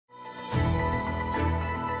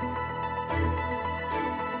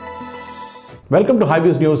Welcome to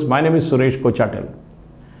Hybiz News. My name is Suresh Kochatel.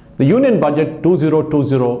 The Union Budget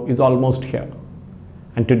 2020 is almost here.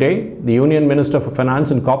 And today, the Union Minister for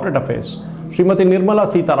Finance and Corporate Affairs, Srimati Nirmala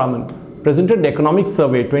Sitharaman, presented the Economic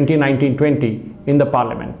Survey 2019-20 in the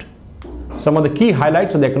Parliament. Some of the key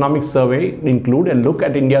highlights of the Economic Survey include a look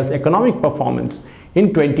at India's economic performance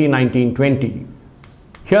in 2019-20.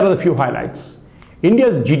 Here are the few highlights.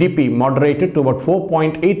 India's GDP moderated to about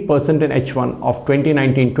 4.8% in H1 of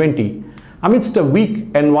 2019-20 amidst a weak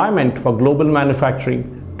environment for global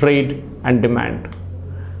manufacturing, trade and demand.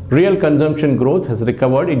 Real consumption growth has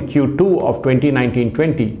recovered in Q2 of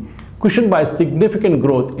 2019-20, cushioned by significant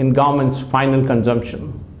growth in government's final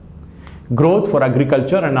consumption. Growth for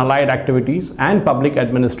agriculture and allied activities and public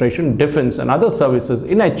administration, defense and other services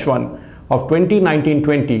in H1 of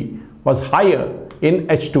 2019-20 was higher in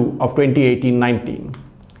H2 of 2018-19.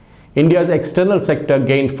 India's external sector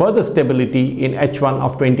gained further stability in H1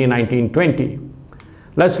 of 2019-20.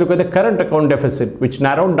 Let's look at the current account deficit, which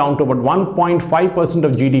narrowed down to about 1.5%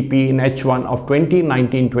 of GDP in H1 of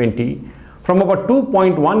 2019-20 from about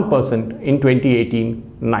 2.1% in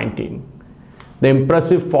 2018-19. The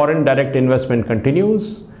impressive foreign direct investment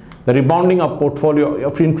continues. The rebounding of portfolio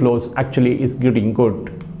of inflows actually is getting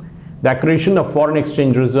good. The accretion of foreign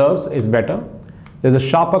exchange reserves is better. There's a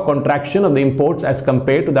sharper contraction of the imports as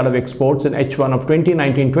compared to that of exports in H1 of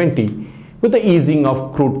 2019-20 with the easing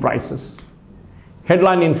of crude prices.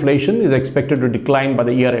 Headline inflation is expected to decline by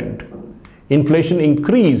the year end. Inflation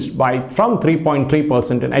increased from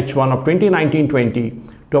 3.3% in H1 of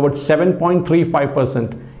 2019-20 to about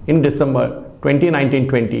 7.35% in December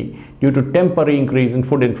 2019-20 due to temporary increase in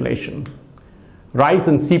food inflation. Rise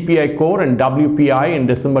in CPI core and WPI in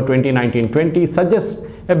December 2019-20 suggests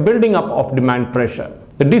a building up of demand pressure.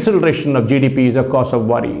 The deceleration of GDP is a cause of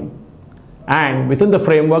worry, and within the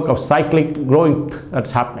framework of cyclic growth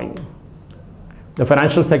that's happening. The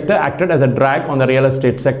financial sector acted as a drag on the real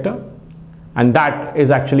estate sector, and that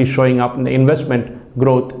is actually showing up in the investment,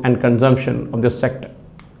 growth and consumption of this sector.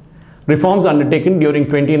 Reforms undertaken during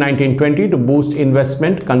 2019-20 to boost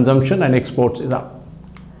investment, consumption and exports is up.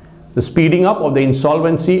 The speeding up of the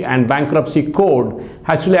Insolvency and Bankruptcy Code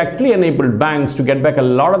actually enabled banks to get back a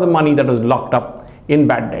lot of the money that was locked up in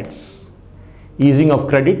bad debts. Easing of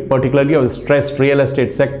credit, particularly of the stressed real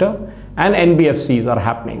estate sector and NBFCs are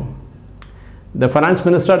happening. The Finance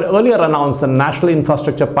Minister had earlier announced a national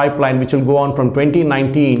infrastructure pipeline which will go on from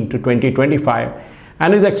 2019 to 2025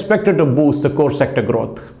 and is expected to boost the core sector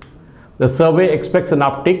growth. The survey expects an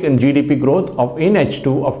uptick in GDP growth in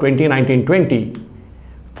H2 of 2019-20.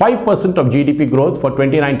 5% of GDP growth for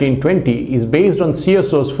 2019-20 is based on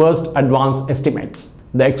CSO's first advanced estimates.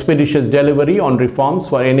 The expeditious delivery on reforms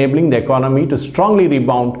for enabling the economy to strongly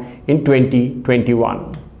rebound in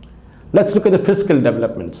 2021. Let's look at the fiscal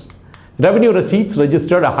developments. Revenue receipts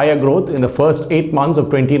registered a higher growth in the first 8 months of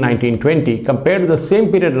 2019-20 compared to the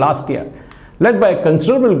same period last year, led by a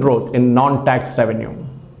considerable growth in non-tax revenue.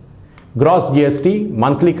 Gross GST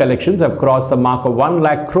monthly collections have crossed the mark of 1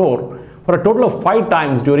 lakh crore for a total of 5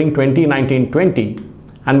 times during 2019-20,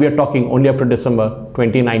 and we are talking only up to December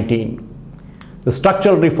 2019. The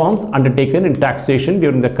structural reforms undertaken in taxation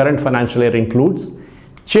during the current financial year includes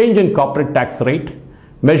change in corporate tax rate,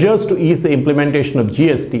 measures to ease the implementation of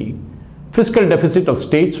GST, fiscal deficit of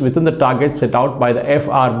states within the target set out by the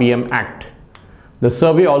FRBM Act. The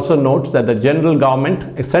survey also notes that the general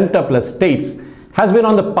government, center plus states, has been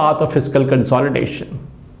on the path of fiscal consolidation.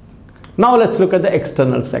 Now let's look at the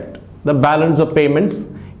external sector. The balance of payments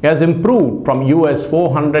has improved from US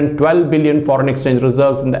 412 billion foreign exchange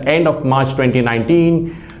reserves in the end of March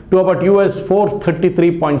 2019 to about US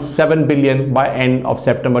 433.7 billion by end of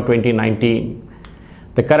September 2019.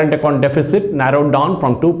 The current account deficit narrowed down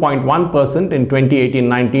from 2.1% in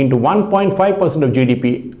 2018-19 to 1.5% of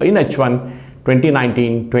GDP in H1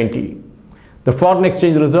 2019-20. The foreign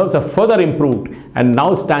exchange reserves have further improved and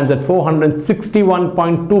now stands at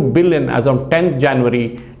 461.2 billion as of 10th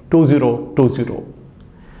January 2020.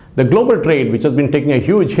 The global trade, which has been taking a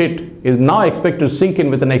huge hit, is now expected to sink in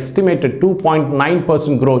with an estimated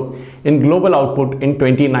 2.9% growth in global output in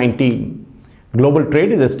 2019. Global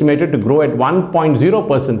trade is estimated to grow at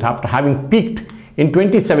 1.0% after having peaked in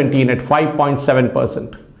 2017 at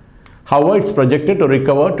 5.7%. However, it's projected to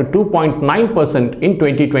recover to 2.9% in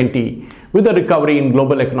 2020 with a recovery in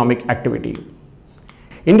global economic activity.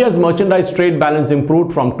 India's merchandise trade balance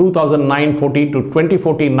improved from 2009-14 to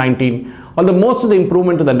 2014-19, although most of the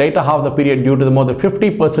improvement in the later half of the period due to the more than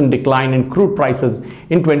 50% decline in crude prices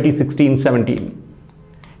in 2016-17.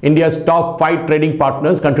 India's top 5 trading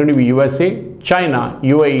partners continue to be USA, China,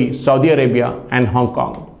 UAE, Saudi Arabia and Hong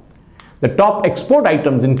Kong. The top export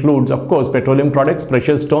items includes, of course, petroleum products,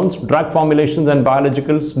 precious stones, drug formulations and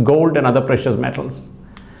biologicals, gold and other precious metals.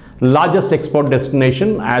 Largest export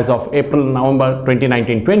destination as of April-November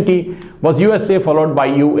 2019-20 was USA, followed by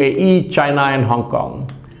UAE, China and Hong Kong.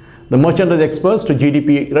 The merchandise exports to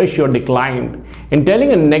GDP ratio declined,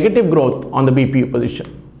 entailing a negative growth on the BPU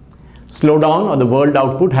position. Slowdown of the world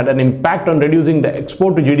output had an impact on reducing the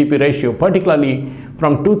export to GDP ratio, particularly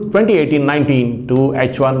from 2018-19 to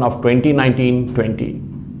H1 of 2019-20.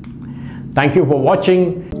 Thank you for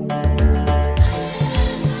watching.